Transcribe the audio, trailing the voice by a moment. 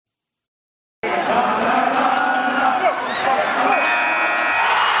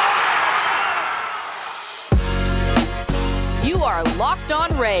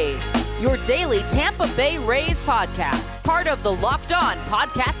Rays, your daily Tampa Bay Rays podcast, part of the Locked On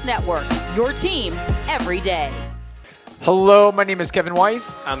Podcast Network, your team every day. Hello, my name is Kevin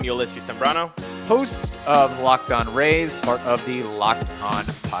Weiss. I'm Ulysses Sembrano, host of Locked On Rays, part of the Locked On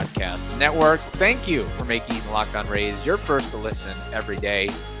Podcast Network. Thank you for making Locked On Rays your first to listen every day.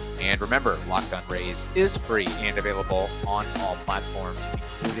 And remember, Locked On Rays is free and available on all platforms,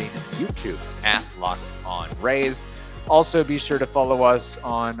 including YouTube at Locked On Rays. Also, be sure to follow us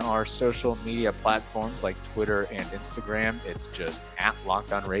on our social media platforms like Twitter and Instagram. It's just at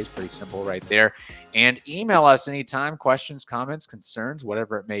Locked On Rays, pretty simple right there. And email us anytime, questions, comments, concerns,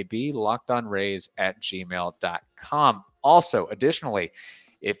 whatever it may be, lockedonrays@gmail.com. Also, additionally,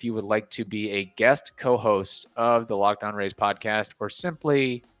 if you would like to be a guest co-host of the Locked On Rays podcast or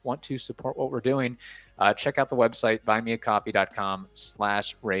simply want to support what we're doing, check out the website,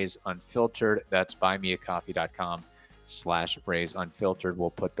 buymeacoffee.com/Rays Unfiltered. That's buymeacoffee.com/Rays Unfiltered. We'll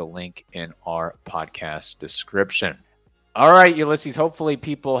put the link in our podcast description. All right, Ulysses, hopefully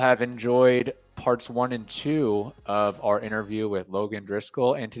people have enjoyed parts 1 and 2 of our interview with Logan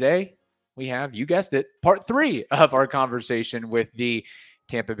Driscoll. And today we have, you guessed it, part 3 of our conversation with the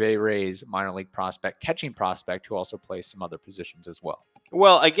Tampa Bay Rays minor league prospect, catching prospect, who also plays some other positions as well.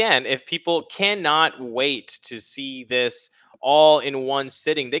 Well, again, if people cannot wait to see this all in one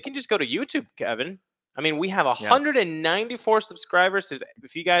sitting, they can just go to YouTube, Kevin. I mean, we have 194 subscribers.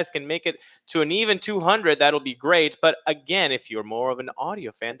 If you guys can make it to an even 200, that'll be great. But again, if you're more of an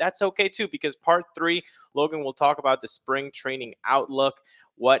audio fan, that's okay too, because part 3, Logan will talk about the spring training outlook,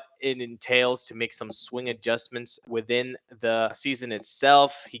 what it entails to make some swing adjustments within the season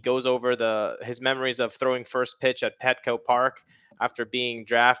itself. He goes over his memories of throwing first pitch at Petco Park after being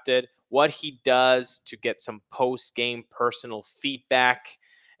drafted, what he does to get some post-game personal feedback,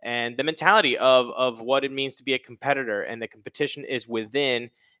 and the mentality of what it means to be a competitor, and the competition is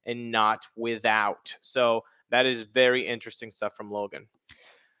within and not without. So that is very interesting stuff from Logan.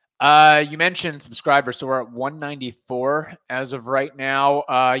 You mentioned subscribers, so we're at 194 as of right now.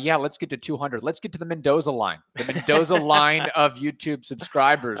 Let's get to 200. Let's get to the Mendoza line, the Mendoza line of YouTube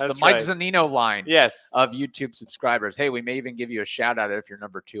subscribers, That's the Mike right. Zunino line Yes. of YouTube subscribers. Hey, we may even give you a shout out if you're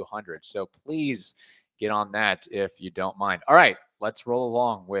number 200. So please get on that if you don't mind. All right, let's roll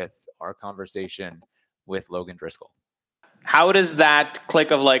along with our conversation with Logan Driscoll. How does that click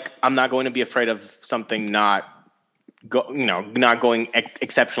of like, I'm not going to be afraid of something not going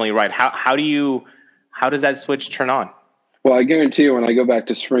exceptionally right? How does that switch turn on? Well, I guarantee you, when I go back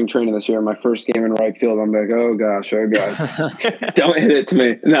to spring training this year, my first game in right field, I'm like, oh gosh, don't hit it to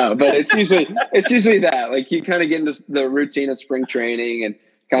me. No, but it's usually that. Like, you kind of get into the routine of spring training and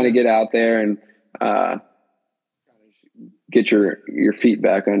kind of get out there and get your feet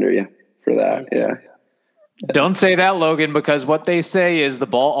back under you for that. Yeah. Don't say that, Logan, because what they say is the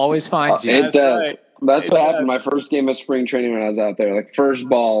ball always finds you. It does. Right. That's what happened my first game of spring training when I was out there. Like, first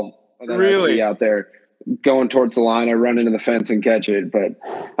ball that I see out there going towards the line, I run into the fence and catch it. But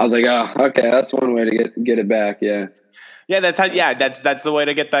I was like, oh, okay, that's one way to get it back. Yeah. Yeah, that's the way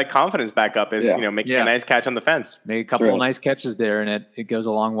to get that confidence back up is making a nice catch on the fence. Make a couple of nice catches there, and it goes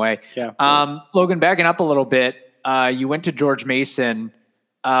a long way. Yeah. Logan, backing up a little bit, you went to George Mason.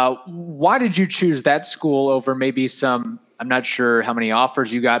 Why did you choose that school over maybe some? I'm not sure how many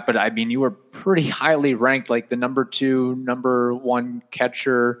offers you got, but I mean, you were pretty highly ranked, like the number 2, number 1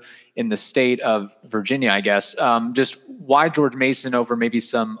 catcher in the state of Virginia, I guess. Just why George Mason over maybe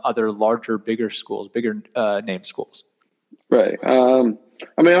some other larger, bigger schools, bigger name schools? Right. I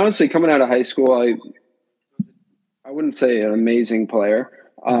mean, honestly, coming out of high school, I wouldn't say an amazing player.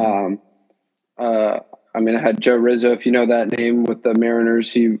 I mean, I had Joe Rizzo, if you know that name, with the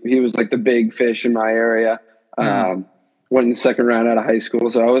Mariners. He was like the big fish in my area. Went in the second round out of high school,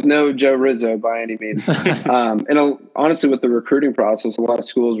 so I was no Joe Rizzo by any means. And honestly, with the recruiting process, a lot of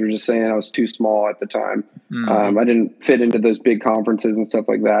schools were just saying I was too small at the time. I didn't fit into those big conferences and stuff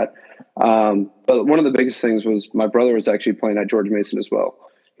like that. But one of the biggest things was my brother was actually playing at George Mason as well.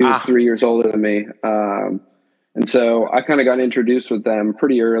 He was 3 years older than me. And so I kind of got introduced with them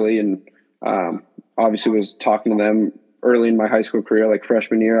pretty early, and obviously was talking to them early in my high school career, like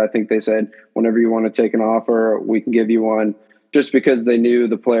freshman year. I think they said, whenever you want to take an offer, we can give you one, just because they knew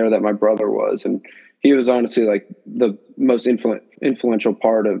the player that my brother was. And he was honestly like the most influential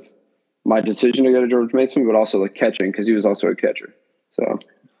part of my decision to go to George Mason, but also like catching, because he was also a catcher. So.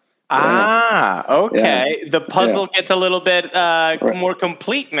 Okay. Yeah. The puzzle gets a little bit more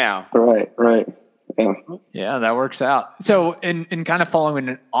complete now. Right. Yeah. Yeah, that works out. So in kind of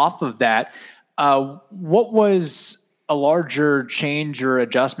following off of that, what was a larger change or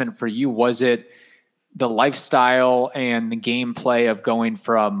adjustment for you? Was it the lifestyle and the gameplay of going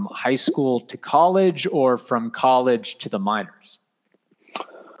from high school to college or from college to the minors?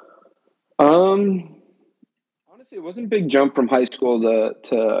 Honestly, it wasn't a big jump from high school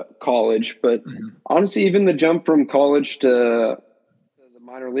to college, but honestly, even the jump from college to the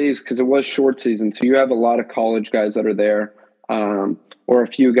minor leagues, because it was short season, so you have a lot of college guys that are there, or a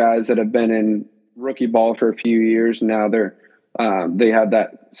few guys that have been in rookie ball for a few years. Now they have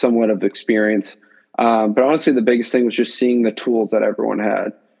that somewhat of experience. But honestly, the biggest thing was just seeing the tools that everyone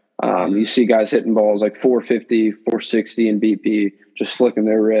had. You see guys hitting balls like 450, 460 in BP, just flicking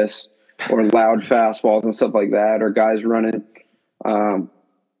their wrists, or loud fastballs and stuff like that, or guys running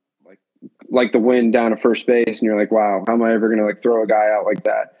like the wind down to first base, and you're like, wow, how am I ever going to like throw a guy out like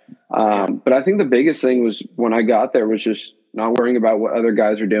that? But I think the biggest thing was when I got there was just not worrying about what other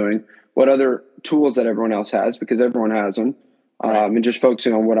guys are doing, what other tools that everyone else has, because everyone has them. And just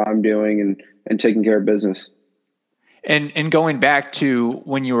focusing on what I'm doing and taking care of business. And going back to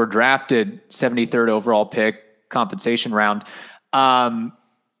when you were drafted 73rd overall pick, compensation round,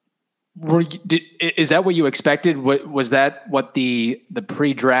 is that what you expected? Was that what the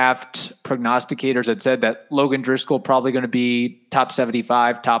pre-draft prognosticators had said, that Logan Driscoll probably going to be top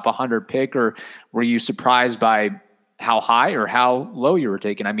 75, top 100 pick, or were you surprised by how high or how low you were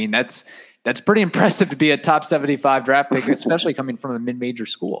taken? I mean, that's pretty impressive to be a top 75 draft pick, especially coming from a mid-major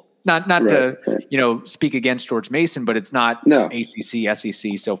school. Not right. To, speak against George Mason, but it's not ACC,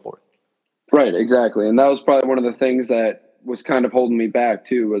 SEC, so forth. Right, exactly. And that was probably one of the things that was kind of holding me back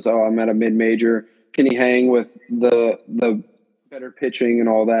too, was, I'm at a mid-major. Can he hang with the better pitching and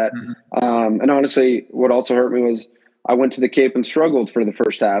all that? Mm-hmm. And honestly, what also hurt me was I went to the Cape and struggled for the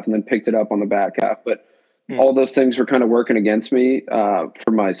first half and then picked it up on the back half. But all those things were kind of working against me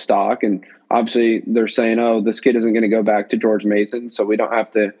for my stock. And obviously they're saying, this kid isn't going to go back to George Mason, so we don't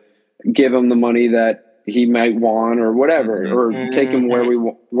have to give him the money that he might want or whatever, or take him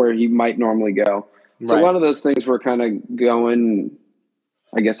where he might normally go. So a lot of those things were kind of going,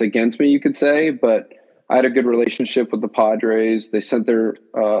 I guess, against me, you could say. But I had a good relationship with the Padres. They sent their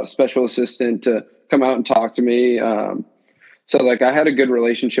special assistant to come out and talk to me. So like I had a good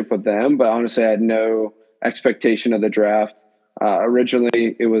relationship with them, but honestly, I had no expectation of the draft.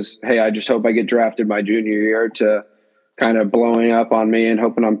 Originally it was, hey, I just hope I get drafted my junior year, to kind of blowing up on me and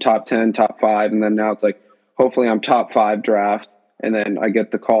hoping I'm top 10, top 5. And then now it's like, hopefully I'm top 5 draft. And then I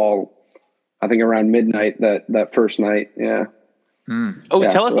get the call, I think around midnight that first night. Yeah.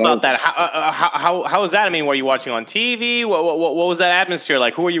 Tell us about that. How was that? I mean, were you watching on TV? What was that atmosphere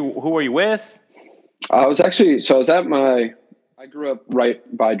like? Who were you with? I grew up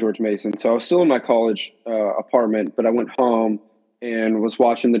right by George Mason, so I was still in my college apartment, but I went home and was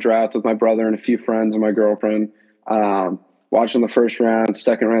watching the draft with my brother and a few friends and my girlfriend, watching the first round,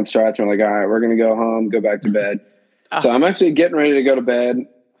 second round starts, and we're like, all right, we're going to go home, go back to bed. So I'm actually getting ready to go to bed,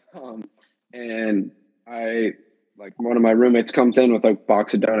 and one of my roommates comes in with a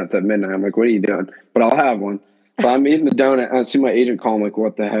box of donuts at midnight. I'm like, what are you doing? But I'll have one. So I'm eating the donut, and I see my agent call. I'm like,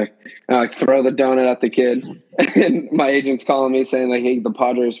 what the heck? And I throw the donut at the kid. And my agent's calling me saying, like, hey, the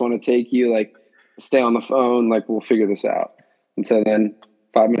Padres want to take you. Like, stay on the phone. Like, we'll figure this out. And so then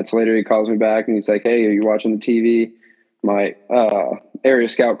 5 minutes later, he calls me back, and he's like, hey, are you watching the TV? My area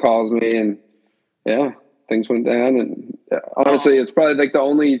scout calls me, and, things went down. And honestly, it's probably like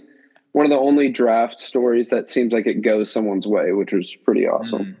one of the only draft stories that seems like it goes someone's way, which was pretty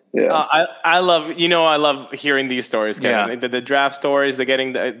awesome. Yeah. I love hearing these stories, Kevin. Yeah. The draft stories, the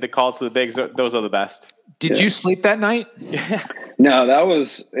getting the calls to the bigs, those are the best. Did you sleep that night? No,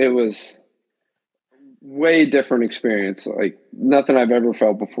 it was way different experience. Like nothing I've ever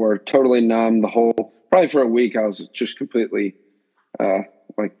felt before. Totally numb probably for a week. I was just completely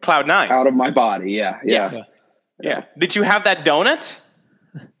like cloud nine, out of my body. Yeah. Did you have that donut?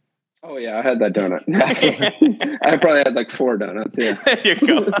 Oh, yeah, I had that donut. I probably had like 4 donuts. Yeah. There you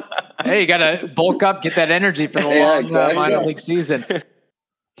go. Hey, you got to bulk up, get that energy for the long minor league season.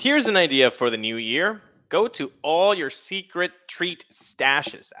 Here's an idea for the new year. Go to all your secret treat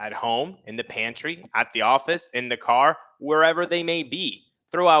stashes at home, in the pantry, at the office, in the car, wherever they may be.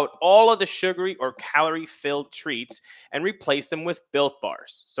 Throw out all of the sugary or calorie-filled treats and replace them with Built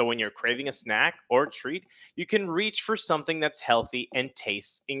Bars. So when you're craving a snack or a treat, you can reach for something that's healthy and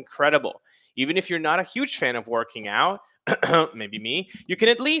tastes incredible. Even if you're not a huge fan of working out, maybe me, you can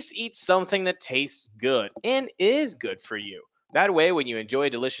at least eat something that tastes good and is good for you. That way, when you enjoy a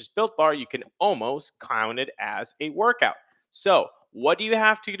delicious Built Bar, you can almost count it as a workout. So, what do you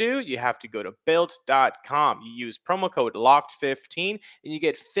have to do? You have to go to Built.com. You use promo code LOCKED15 and you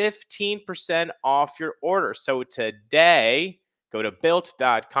get 15% off your order. So today, Go to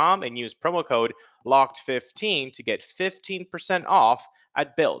built.com and use promo code LOCKED15 to get 15% off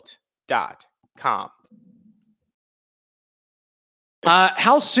at built.com.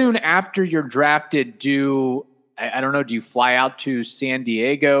 How soon after you're drafted do you fly out to San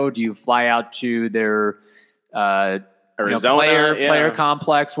Diego? Do you fly out to their Arizona player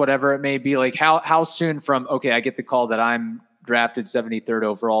complex, whatever it may be? Like how soon from, okay, I get the call that I'm drafted 73rd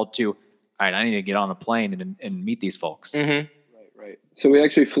overall to, all right, I need to get on a plane and meet these folks. Mm-hmm. Right. So we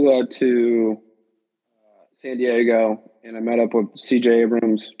actually flew out to San Diego, and I met up with C.J.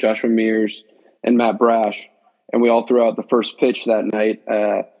 Abrams, Joshua Mears, and Matt Brash, and we all threw out the first pitch that night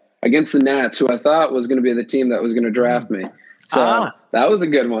against the Nats, who I thought was going to be the team that was going to draft me. So that was a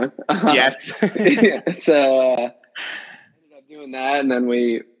good one. Yes. So ended up doing that, and then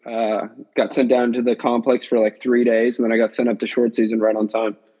we got sent down to the complex for like 3 days, and then I got sent up to short season right on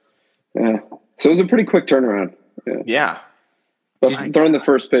time. Yeah. So it was a pretty quick turnaround. Yeah. But throwing the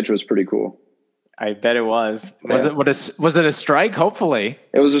first pitch was pretty cool. I bet it was. Was it a strike? Hopefully.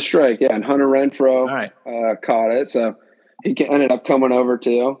 It was a strike, yeah. And Hunter Renfroe caught it, so he ended up coming over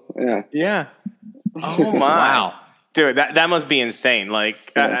too. Yeah. Yeah. Oh my! Wow. Dude, that must be insane.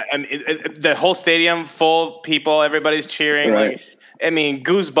 Like, the whole stadium full, people, everybody's cheering. Right. Like, I mean,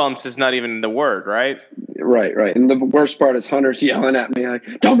 goosebumps is not even the word, right? Right. And the worst part is Hunter's yelling at me like,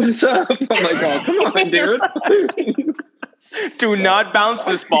 "Don't mess up!" I'm like, "Oh, come on, dude." Do not bounce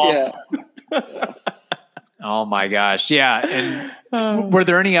this ball. Yeah. Oh my gosh. Yeah. And were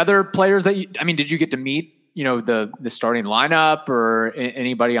there any other players that did you get to meet, the starting lineup or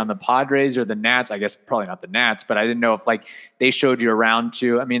anybody on the Padres or the Nats? I guess probably not the Nats, but I didn't know if like they showed you around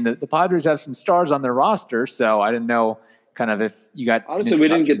too. I mean, the Padres have some stars on their roster, so I didn't know kind of if you got. Honestly, we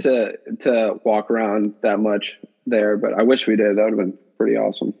didn't get to walk around that much there, but I wish we did. That would have been pretty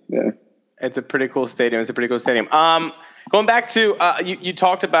awesome. Yeah. It's a pretty cool stadium. Going back to you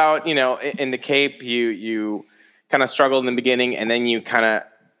talked about, in the Cape, you kind of struggled in the beginning and then you kind of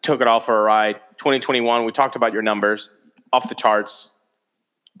took it all for a ride. 2021, we talked about your numbers off the charts.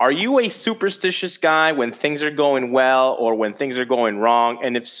 Are you a superstitious guy when things are going well or when things are going wrong?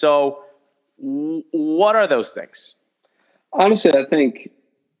 And if so, what are those things? Honestly, I think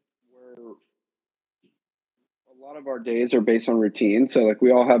a lot of our days are based on routine. So like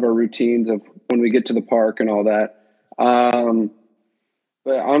we all have our routines of when we get to the park and all that.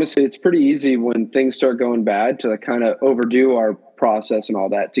 But honestly, it's pretty easy when things start going bad to like kind of overdo our process and all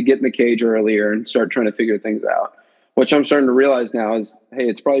that, to get in the cage earlier and start trying to figure things out, which I'm starting to realize now is, hey,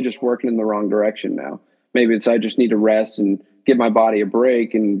 it's probably just working in the wrong direction now. Maybe I just need to rest and give my body a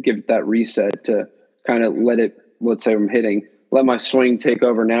break and give it that reset to kind of let's say I'm hitting, let my swing take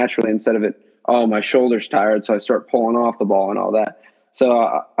over naturally instead of it, oh, my shoulder's tired, so I start pulling off the ball and all that.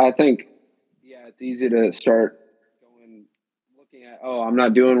 So I think, yeah, it's easy to start looking at, oh, I'm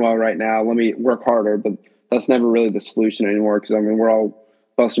not doing well right now, let me work harder, but that's never really the solution anymore because, we're all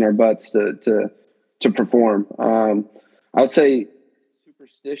busting our butts to perform. I would say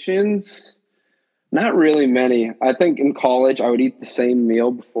superstitions, not really many. I think in college I would eat the same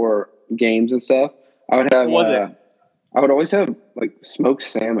meal before games and stuff. I would have I would always have like smoked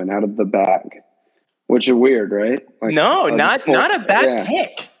salmon out of the bag, which is weird, right? Like, not a bad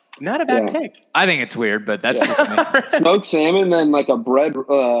pick. Not a bad pick. I think it's weird, but that's just me. Smoked salmon, then like a bread,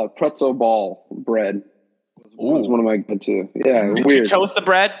 pretzel ball bread was one of my go-to. Yeah, Did weird. you toast the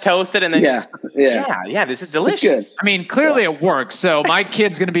bread? Toast it, and then yeah. This is delicious. I mean, clearly it works. So my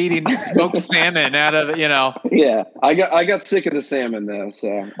kid's going to be eating smoked salmon out of Yeah, I got sick of the salmon though,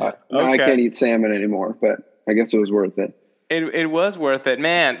 so I can't eat salmon anymore. But I guess it was worth it. It was worth it,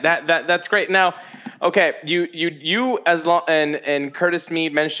 man. That's great. Now, okay, you as long and Curtis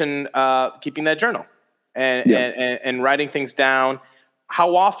Mead mentioned keeping that journal and writing things down.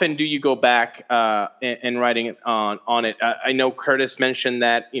 How often do you go back and writing on it? I know Curtis mentioned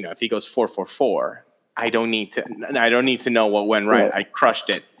that if he goes 4-4-4, I don't need to know what went right. I crushed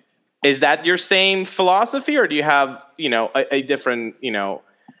it. Is that your same philosophy, or do you have a different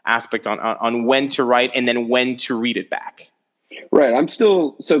aspect on when to write and then when to read it back? Right.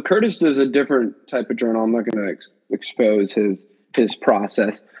 So Curtis does a different type of journal. I'm not going to expose his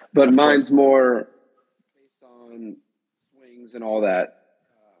process, but mine's more based on swings and all that.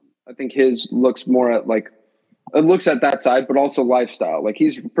 I think his looks more at looks at that side, but also lifestyle. Like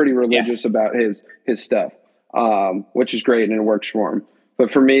he's pretty religious about his stuff, which is great and it works for him.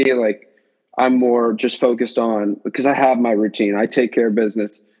 But for me, like I'm more just focused on, because I have my routine. I take care of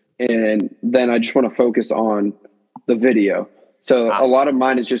business, and then I just want to focus on the video. So a lot of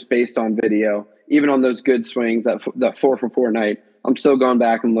mine is just based on video. Even on those good swings, that 4-for-4 night, I'm still going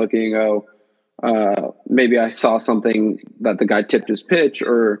back and looking. maybe I saw something that the guy tipped his pitch,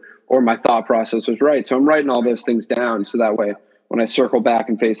 or my thought process was right. So I'm writing all those things down, so that way when I circle back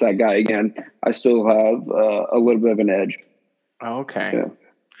and face that guy again, I still have a little bit of an edge. Okay.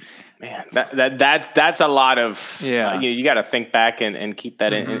 Yeah. Man, that's a lot of you got to think back and keep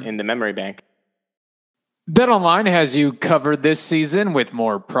that in the memory bank. BetOnline has you covered this season with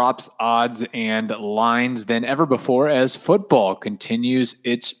more props, odds, and lines than ever before as football continues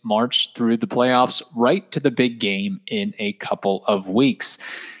its march through the playoffs right to the big game in a couple of weeks.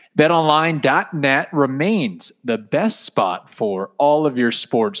 BetOnline.net remains the best spot for all of your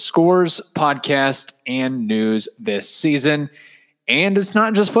sports scores, podcasts, and news this season. And it's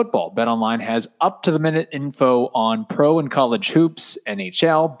not just football. BetOnline has up-to-the-minute info on pro and college hoops,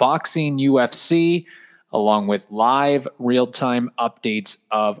 NHL, boxing, UFC, along with live real-time updates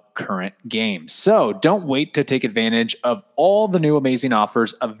of current games. So don't wait to take advantage of all the new amazing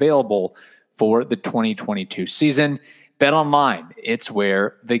offers available for the 2022 season. BetOnline, it's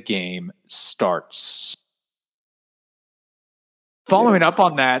where the game starts. Following up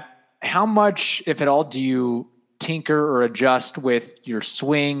on that, how much, if at all, do you tinker or adjust with your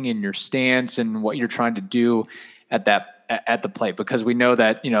swing and your stance and what you're trying to do at the plate? Because we know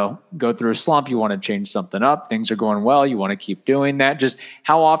that, go through a slump, you want to change something up. Things are going well, you want to keep doing that. Just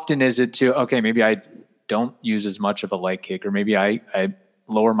how often is it maybe I don't use as much of a leg kick, or maybe I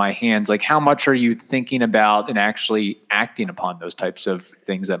lower my hands? Like, how much are you thinking about and actually acting upon those types of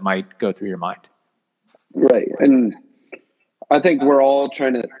things that might go through your mind? Right. And I think we're all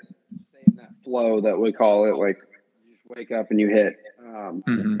trying to stay in that flow that we call it, like you just wake up and you hit.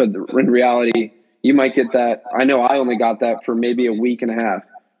 But in reality, you might get that. I know I only got that for maybe a week and a half,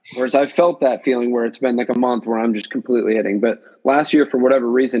 whereas I felt that feeling where it's been like a month where I'm just completely hitting. But last year, for whatever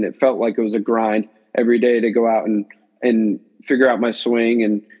reason, it felt like it was a grind every day to go out and figure out my swing.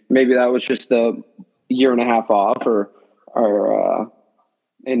 And maybe that was just a year and a half off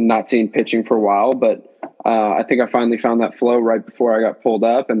and not seeing pitching for a while. But I think I finally found that flow right before I got pulled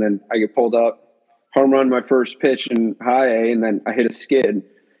up, and then I get pulled up, home run my first pitch in high A, and then I hit a skid.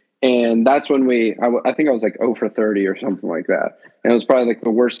 And that's when I think I was like 0 for 30 or something like that. And it was probably like the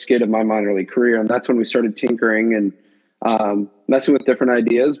worst skid of my minor league career. And that's when we started tinkering and messing with different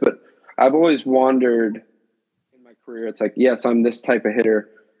ideas. But I've always wondered in my career, it's like, yes, I'm this type of hitter.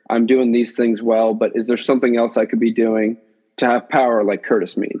 I'm doing these things well, but is there something else I could be doing to have power like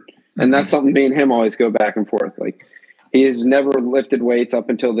Curtis Mead? And that's something me and him always go back and forth. Like, he has never lifted weights up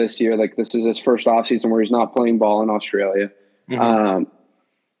until this year. Like, this is his first offseason where he's not playing ball in Australia.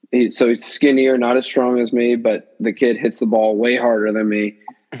 So he's skinnier, not as strong as me, but the kid hits the ball way harder than me.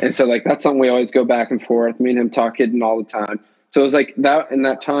 And so, like, that's something we always go back and forth. Me and him talk hitting all the time. So it was like that in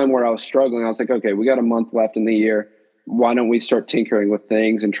that time where I was struggling, I was like, okay, we got a month left in the year. Why don't we start tinkering with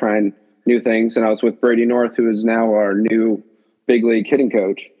things and trying new things? And I was with Brady North, who is now our new big league hitting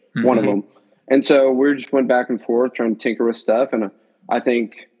coach, one of them. And so we just went back and forth trying to tinker with stuff. And I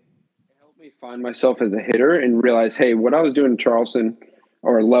think it helped me find myself as a hitter and realize, hey, what I was doing in Charleston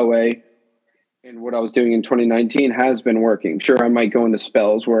or low A and what I was doing in 2019 has been working. Sure, I might go into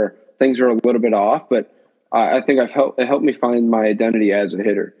spells where things are a little bit off, but I think it helped me find my identity as a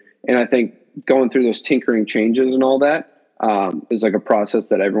hitter. And I think going through those tinkering changes and all that is like a process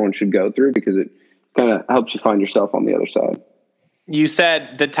that everyone should go through, because it kind of helps you find yourself on the other side. You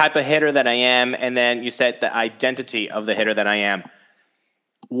said the type of hitter that I am, and then you said the identity of the hitter that I am.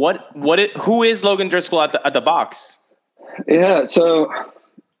 Who is Logan Driscoll at the box? Yeah, so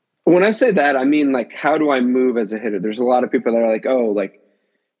when I say that, I mean, like, how do I move as a hitter? There's a lot of people that are like, oh, like,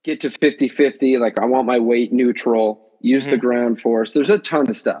 get to 50-50, like, I want my weight neutral, use the ground force. There's a ton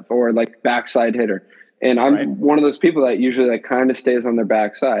of stuff, or like backside hitter. And I'm one of those people that usually like kind of stays on their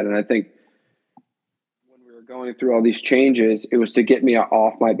backside. And I think when we were going through all these changes, it was to get me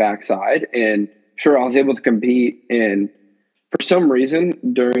off my backside. And sure, I was able to compete. And for some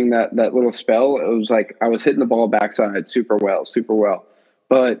reason, during that little spell, it was like I was hitting the ball backside super well.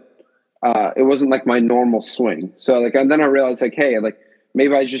 But it wasn't like my normal swing. So like, and then I realized like, hey, like,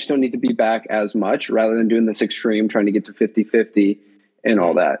 maybe I just don't need to be back as much rather than doing this extreme, trying to get to 50-50 and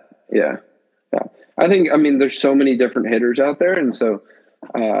all that. Yeah. I mean, there's so many different hitters out there. And so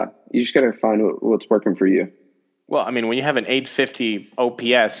you just got to find what's working for you. Well, I mean, when you have an 850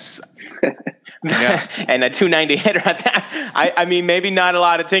 OPS and a 290 hitter at that, I mean, maybe not a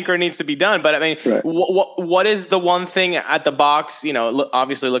lot of tinkering needs to be done. But I mean, what is the one thing at the box,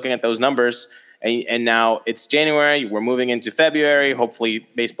 obviously looking at those numbers, and now it's January, we're moving into February. Hopefully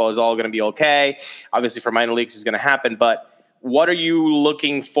baseball is all going to be okay. Obviously for minor leagues is going to happen, but what are you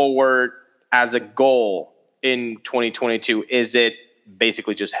looking forward as a goal in 2022? Is it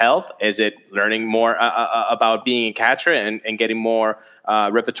basically just health? Is it learning more about being a catcher and getting more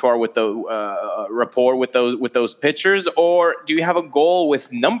repertoire with the rapport with those pitchers? Or do you have a goal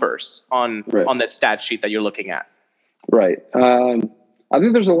with numbers on that stat sheet that you're looking at? Right. I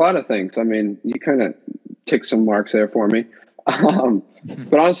think there's a lot of things. I mean, you kind of tick some marks there for me.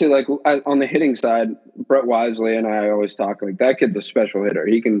 But honestly, like on the hitting side, Brett Wisely and I always talk like that kid's a special hitter.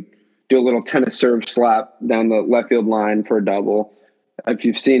 He can do a little tennis serve slap down the left field line for a double. If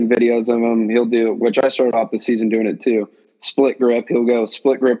you've seen videos of him, he'll do, which I started off the season doing it too. Split grip. He'll go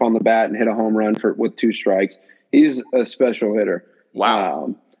split grip on the bat and hit a home run with 2 strikes. He's a special hitter.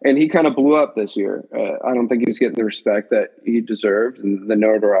 Wow. And he kind of blew up this year. I don't think he was getting the respect that he deserved and the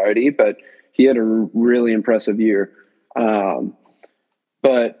notoriety, but he had a really impressive year.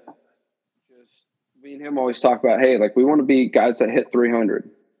 But just me and him always talk about, hey, like we want to be guys that hit 300.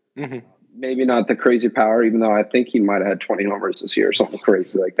 Mm-hmm. Maybe not the crazy power, even though I think he might have had 20 homers this year or something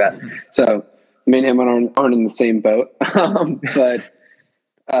crazy like that. So me and him aren't in the same boat. But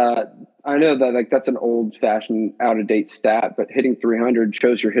I know that like that's an old-fashioned, out-of-date stat, but hitting 300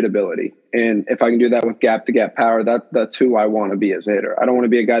 shows your hitability. And if I can do that with gap-to-gap power, that's who I want to be as a hitter. I don't want to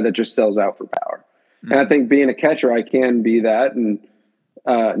be a guy that just sells out for power. Mm-hmm. And I think being a catcher, I can be that and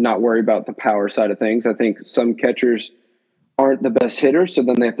not worry about the power side of things. I think some catchers aren't the best hitters, so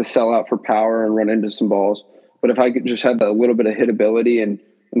then they have to sell out for power and run into some balls. But if I could just have a little bit of hitability and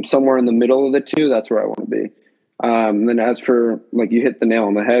I'm somewhere in the middle of the two, that's where I want to be. And then as for like you hit the nail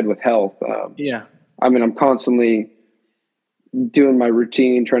on the head with health. I mean, I'm constantly doing my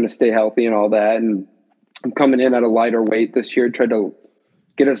routine, trying to stay healthy and all that. And I'm coming in at a lighter weight this year, try to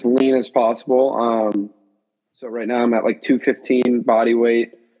get as lean as possible. So right now I'm at like 215 body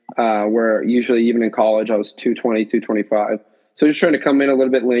weight, where usually even in college I was 220, 225. So just trying to come in a little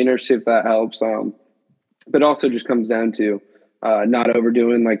bit leaner, see if that helps. But also just comes down to not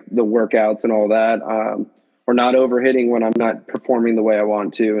overdoing like the workouts and all that, or not overhitting when I'm not performing the way I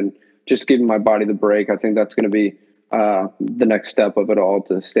want to, and just giving my body the break. I think that's going to be the next step of it all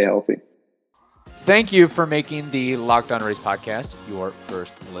to stay healthy. Thank you for making the Locked On Rays podcast your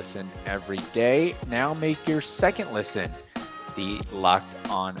first listen every day. Now make your second listen the Locked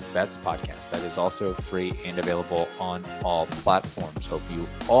On Bets podcast. That is also free and available on all platforms. Hope you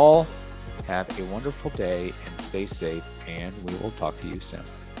all have a wonderful day and stay safe, and we will talk to you soon.